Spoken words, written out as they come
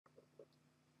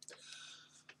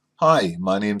Hi,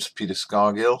 my name's Peter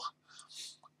Scargill,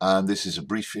 and this is a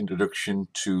brief introduction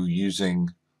to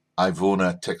using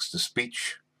Ivona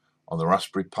text-to-speech on the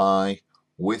Raspberry Pi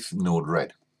with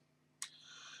Node-Red.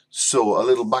 So a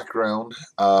little background,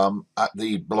 at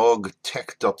the blog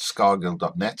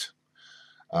tech.scargill.net,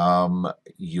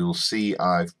 you'll see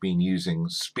I've been using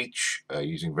speech,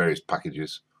 using various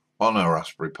packages on a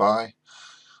Raspberry Pi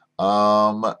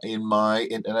in my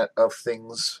Internet of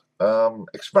Things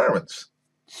experiments.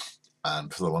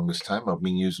 And for the longest time I've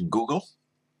been using Google.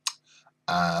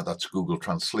 That's Google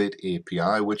Translate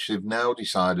API, which they've now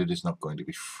decided is not going to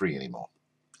be free anymore.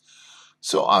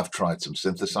 So I've tried some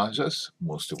synthesizers,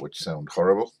 most of which sound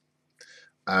horrible.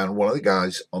 And one of the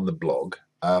guys on the blog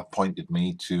pointed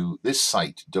me to this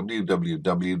site,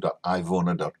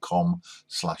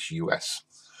 www.ivona.com/US.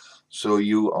 So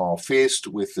you are faced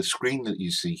with the screen that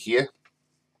you see here,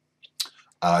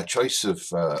 a choice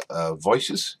of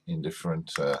voices in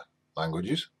different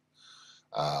languages.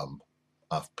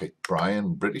 I've picked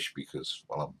Brian, British, because,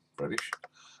 well, I'm British.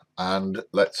 And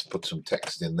let's put some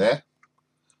text in there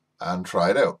and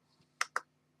try it out.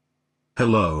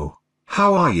 Hello,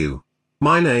 how are you?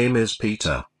 My name is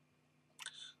Peter.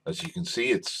 As you can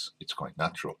see, it's quite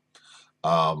natural.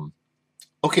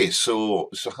 Okay, so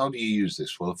how do you use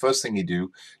this? Well, the first thing you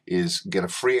do is get a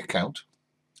free account.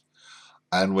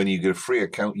 And when you get a free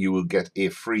account, you will get a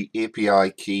free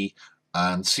API key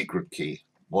and secret key.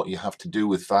 What you have to do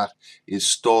with that is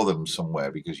store them somewhere,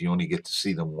 because you only get to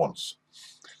see them once.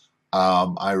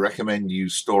 I recommend you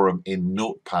store them in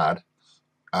Notepad,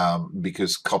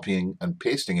 because copying and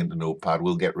pasting into Notepad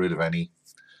will get rid of any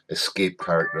escape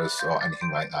characters or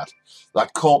anything like that.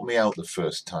 That caught me out the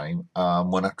first time.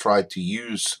 When I tried to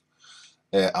use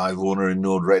Ivona and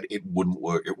Node-Red, it wouldn't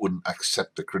work. It wouldn't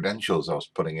accept the credentials I was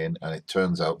putting in, and it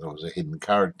turns out there was a hidden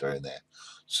character in there.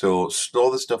 So store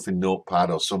the stuff in Notepad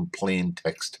or some plain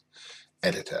text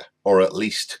editor, or at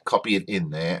least copy it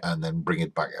in there and then bring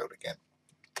it back out again.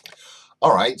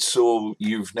 All right, so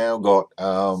you've now got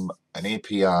an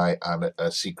API and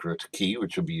a secret key,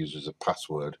 which will be used as a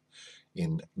password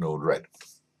in Node-Red.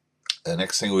 The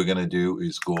next thing we're going to do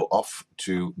is go off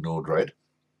to Node-Red,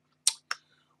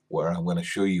 where I'm going to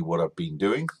show you what I've been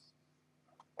doing.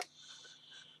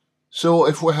 So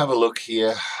if we have a look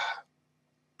here,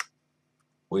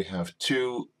 we have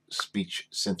two speech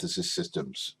synthesis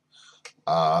systems.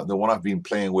 The one I've been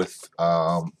playing with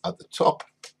at the top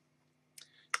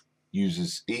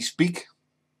uses eSpeak.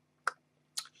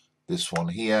 This one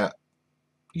here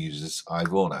uses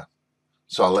Ivona.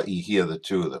 So I'll let you hear the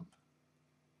two of them.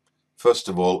 First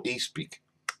of all, eSpeak.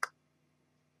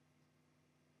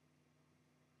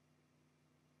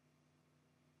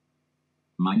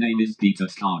 My name is Peter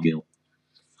Scargill.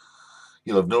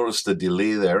 You'll have noticed the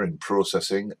delay there in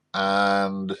processing,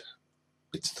 and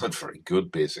it's not very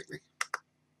good, basically.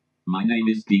 My name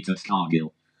is Peter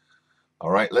Scargill.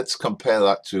 All right, let's compare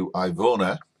that to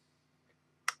Ivona.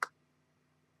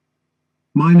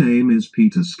 My name is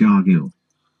Peter Scargill.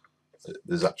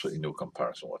 There's absolutely no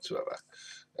comparison whatsoever.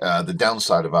 The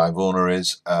downside of Ivona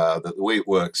is that the way it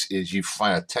works is you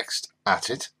fire text at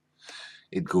it.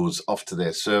 It goes off to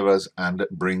their servers and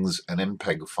it brings an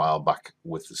MPEG file back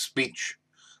with the speech,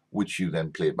 which you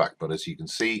then play back. But as you can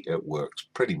see, it works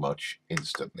pretty much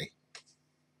instantly.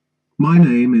 My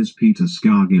name is Peter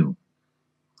Scargill.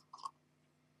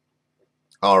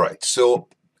 All right, so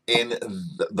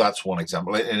that's one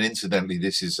example. And incidentally,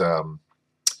 this is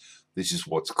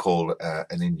what's called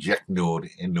an inject node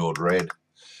in Node-Red.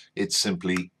 It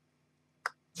simply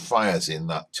fires in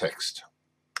that text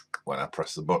when I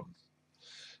press the button.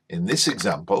 In this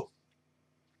example,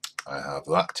 I have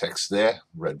that text there,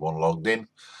 red one logged in,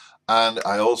 and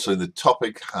I also in the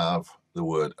topic have the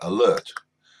word alert,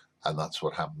 and that's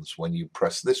what happens when you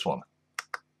press this one.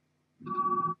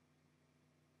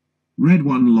 Red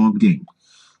one logged in.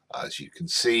 As you can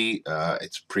see,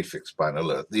 it's prefixed by an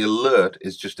alert. The alert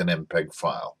is just an MPEG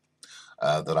file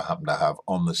that I happen to have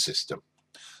on the system,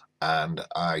 and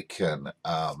I can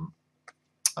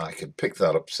pick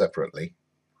that up separately.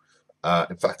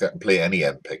 In fact, I can play any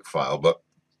MPEG file, but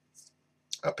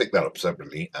I'll pick that up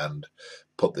separately and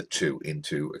put the two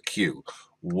into a queue.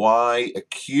 Why a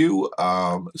queue?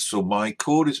 So my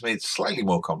code is made slightly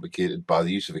more complicated by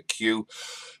the use of a queue,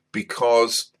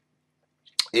 because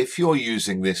if you're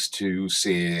using this to,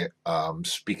 say,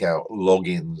 speak out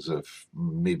logins of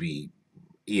maybe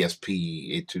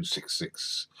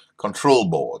ESP8266 control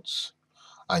boards,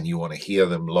 and you want to hear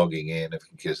them logging in if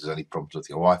in case there's any problems with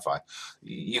your Wi-Fi,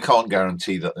 you can't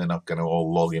guarantee that they're not going to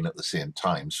all log in at the same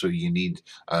time. So you need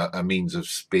a means of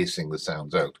spacing the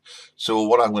sounds out. So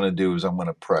what I'm going to do is I'm going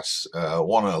to press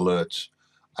one alert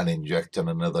and inject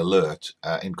another alert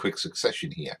in quick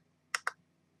succession here.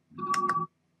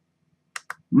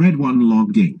 Red 1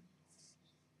 logged in.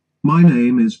 My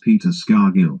name is Peter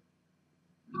Scargill.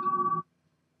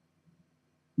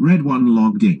 Red 1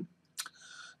 logged in.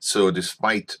 So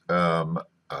despite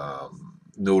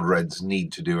Node-Red's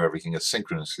need to do everything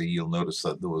asynchronously, you'll notice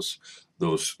that those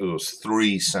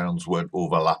three sounds weren't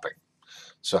overlapping.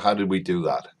 So how did we do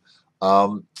that?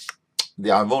 The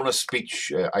Ivona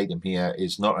speech item here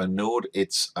is not a node,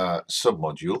 it's a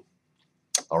submodule,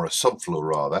 or a subflow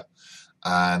rather,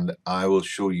 and I will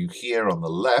show you here on the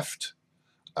left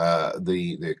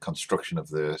the construction of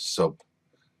the sub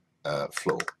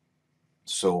flow.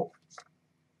 So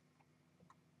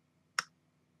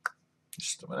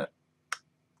just a minute,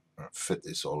 I'll fit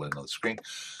this all in on the screen.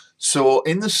 So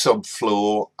in the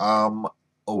subflow,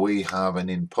 we have an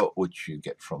input which you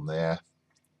get from there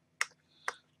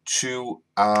to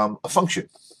a function.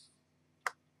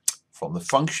 From the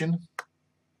function,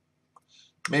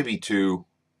 maybe to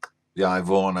the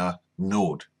Ivona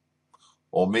node,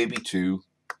 or maybe to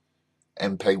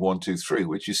MPEG123,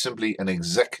 which is simply an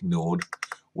exec node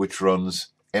which runs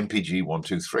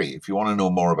MPG123. If you want to know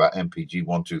more about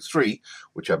MPG123,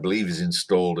 which I believe is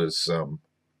installed as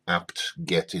apt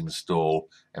get install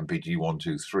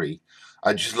MPG123,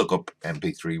 I just look up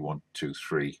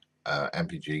MP3-123,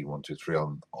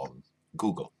 MPG123 on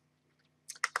Google.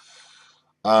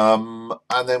 And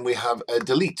then we have a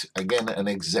delete, again an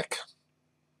exec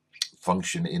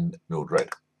function in Node-Red.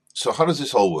 So how does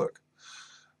this all work?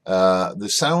 The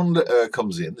sound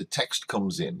comes in, the text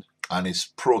comes in and is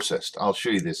processed. I'll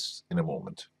show you this in a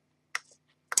moment.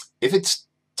 If it's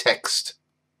text,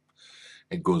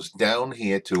 it goes down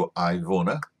here to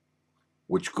Ivona,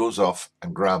 which goes off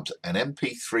and grabs an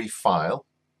MP3 file,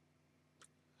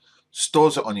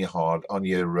 stores it on your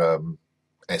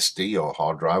SD or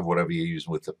hard drive, whatever you're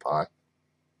using with the Pi,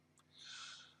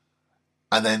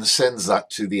 and then sends that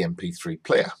to the MP3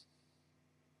 player.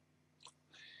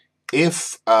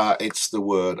 If it's the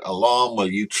word alarm, well,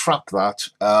 you trap that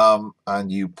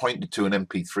and you point it to an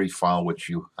MP3 file which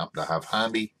you happen to have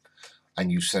handy,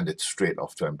 and you send it straight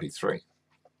off to MP3.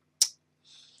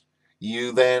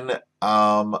 You then,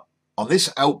 on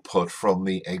this output from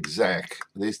the exec,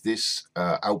 this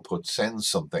output sends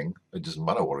something, it doesn't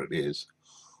matter what it is,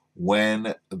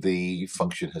 when the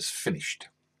function has finished.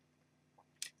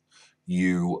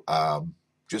 You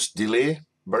just delay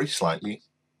very slightly,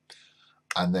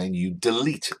 and then you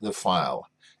delete the file.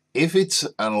 If it's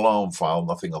an alarm file,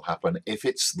 nothing will happen. If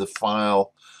it's the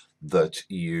file that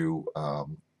you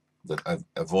that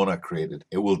Ivona created,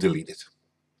 it will delete it.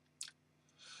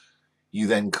 You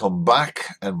then come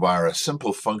back, and via a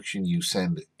simple function you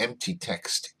send empty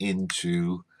text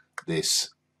into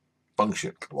this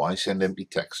function. Why send empty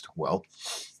text? Well,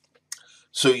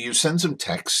 so you send some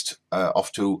text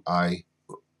off to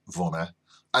Ivona,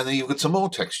 and then you've got some more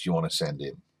text you want to send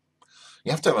in.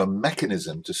 You have to have a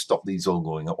mechanism to stop these all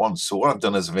going at once. So what I've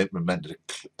done is I've implemented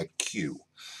a queue.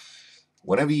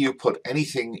 Whenever you put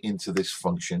anything into this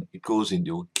function, it goes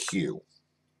into a queue.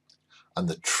 And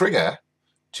the trigger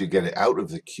to get it out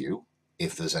of the queue,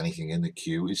 if there's anything in the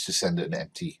queue, is to send an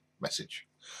empty message.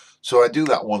 So I do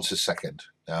that once a second.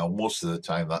 Now, most of the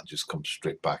time that just comes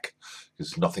straight back.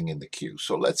 There's nothing in the queue.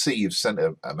 So let's say you've sent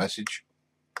a message.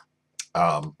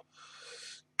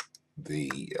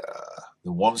 The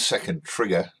 1 second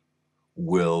trigger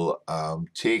will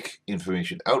take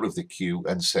information out of the queue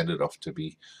and send it off to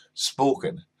be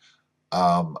spoken.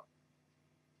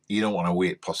 You don't want to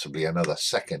wait possibly another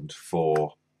second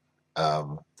for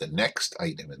the next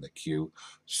item in the queue.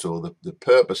 So the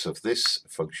purpose of this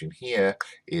function here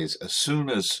is as soon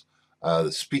as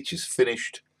the speech is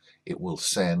finished, it will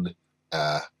send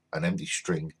an empty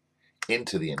string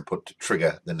into the input to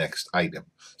trigger the next item.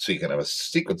 So you can have a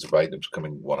sequence of items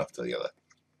coming one after the other.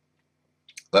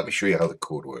 Let me show you how the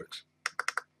code works.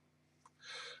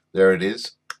 There it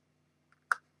is.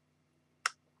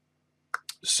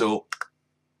 So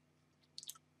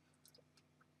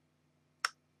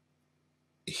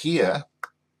here,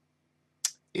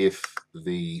 if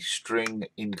the string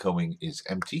incoming is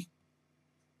empty,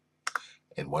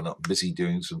 and we're not busy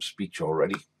doing some speech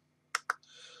already,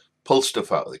 pull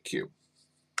stuff out of the queue.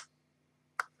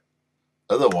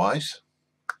 Otherwise,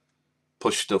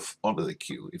 push stuff onto the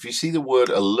queue. If you see the word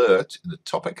alert in the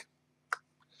topic,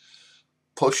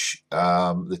 push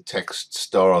the text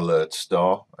star alert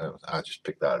star, I just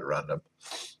picked that at random,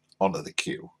 onto the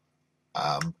queue.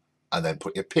 And then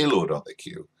put your payload on the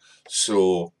queue.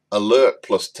 So alert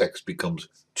plus text becomes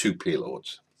 2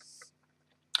 payloads.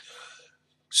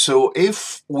 So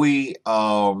if we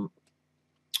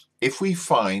If we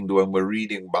find when we're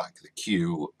reading back the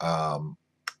queue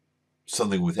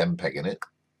something with MPEG in it,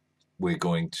 we're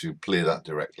going to play that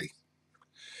directly.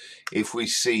 If we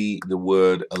see the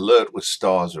word alert with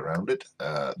stars around it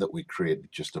that we created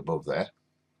just above there,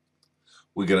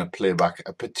 we're going to play back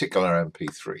a particular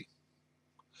MP3.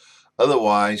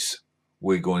 Otherwise,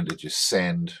 we're going to just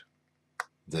send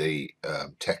the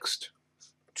text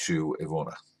to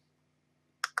Ivona.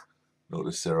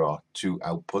 Notice there are two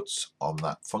outputs on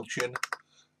that function,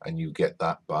 and you get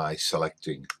that by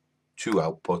selecting two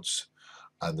outputs,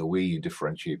 and the way you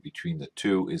differentiate between the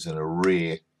two is an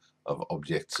array of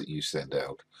objects that you send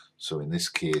out. So in this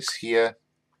case here,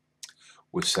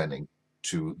 we're sending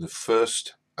to the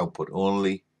first output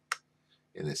only.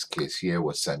 In this case here,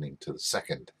 we're sending to the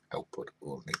second output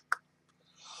only.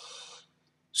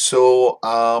 So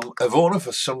Ivona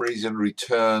for some reason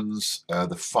returns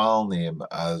the file name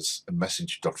as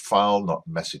message.file, not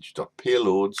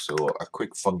message.payload. So a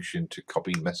quick function to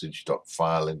copy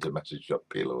message.file into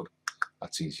message.payload.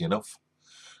 That's easy enough.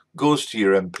 Goes to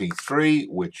your MP3,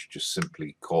 which just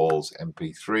simply calls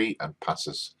MP3 and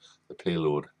passes the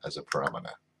payload as a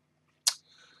parameter.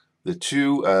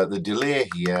 The delay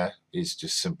here is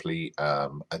just simply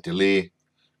a delay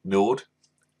node,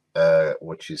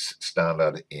 which is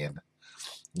standard in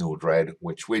Node-Red,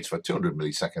 which waits for 200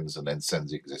 milliseconds and then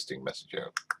sends the existing message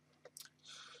out.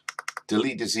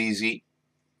 Delete is easy.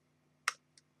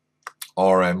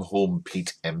 RM home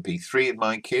Pete MP3 in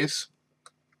my case.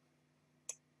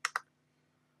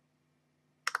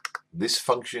 This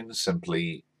function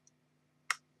simply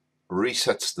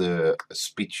resets the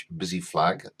speech busy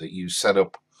flag that you set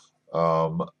up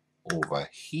over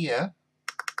here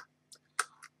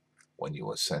when you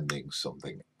are sending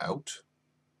something out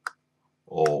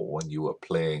or when you are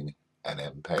playing an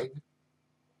MPEG,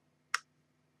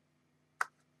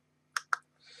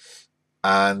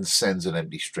 and sends an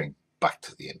empty string back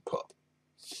to the input.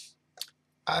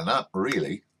 And that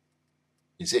really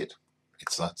is it.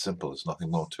 It's that simple. There's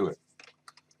nothing more to it.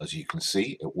 As you can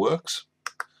see, it works,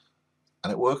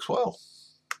 and it works well.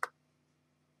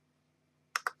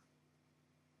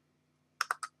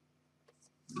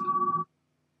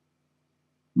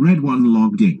 Red 1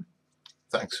 logged in.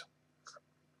 Thanks.